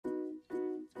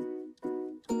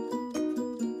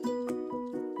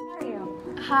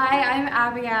Hi, I'm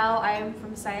Abigail. I'm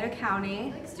from Scioto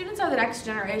County. Students are the next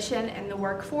generation in the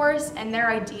workforce, and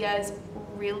their ideas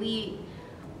really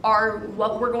are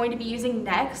what we're going to be using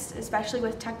next, especially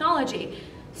with technology.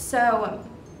 So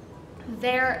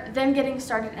them getting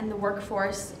started in the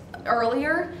workforce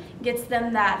earlier gets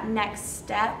them that next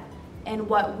step in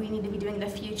what we need to be doing in the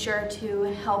future to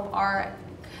help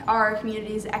our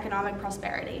community's economic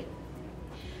prosperity.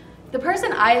 The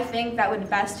person I think that would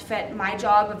best fit my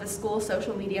job of a school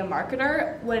social media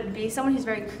marketer would be someone who's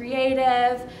very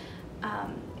creative,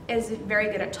 is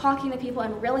very good at talking to people,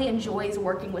 and really enjoys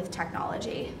working with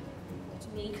technology. To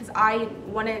me, because I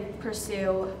want to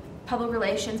pursue public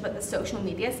relations, but the social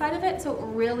media side of it, so it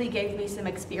really gave me some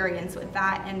experience with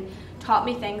that and taught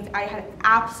me things I had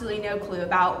absolutely no clue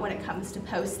about when it comes to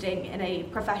posting in a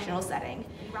professional setting.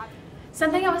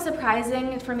 Something that was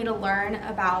surprising for me to learn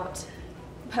about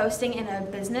posting in a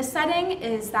business setting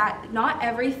is that not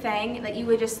everything that you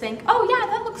would just think, oh yeah,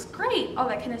 that looks great, all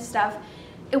that kind of stuff,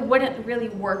 it wouldn't really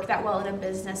work that well in a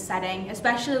business setting,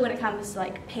 especially when it comes to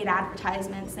like paid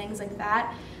advertisements, things like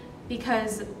that,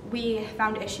 because we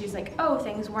found issues like, oh,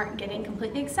 things weren't getting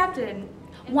completely accepted.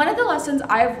 One of the lessons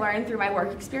I've learned through my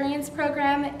work experience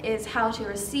program is how to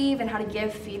receive and how to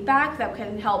give feedback that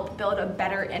can help build a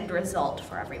better end result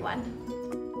for everyone.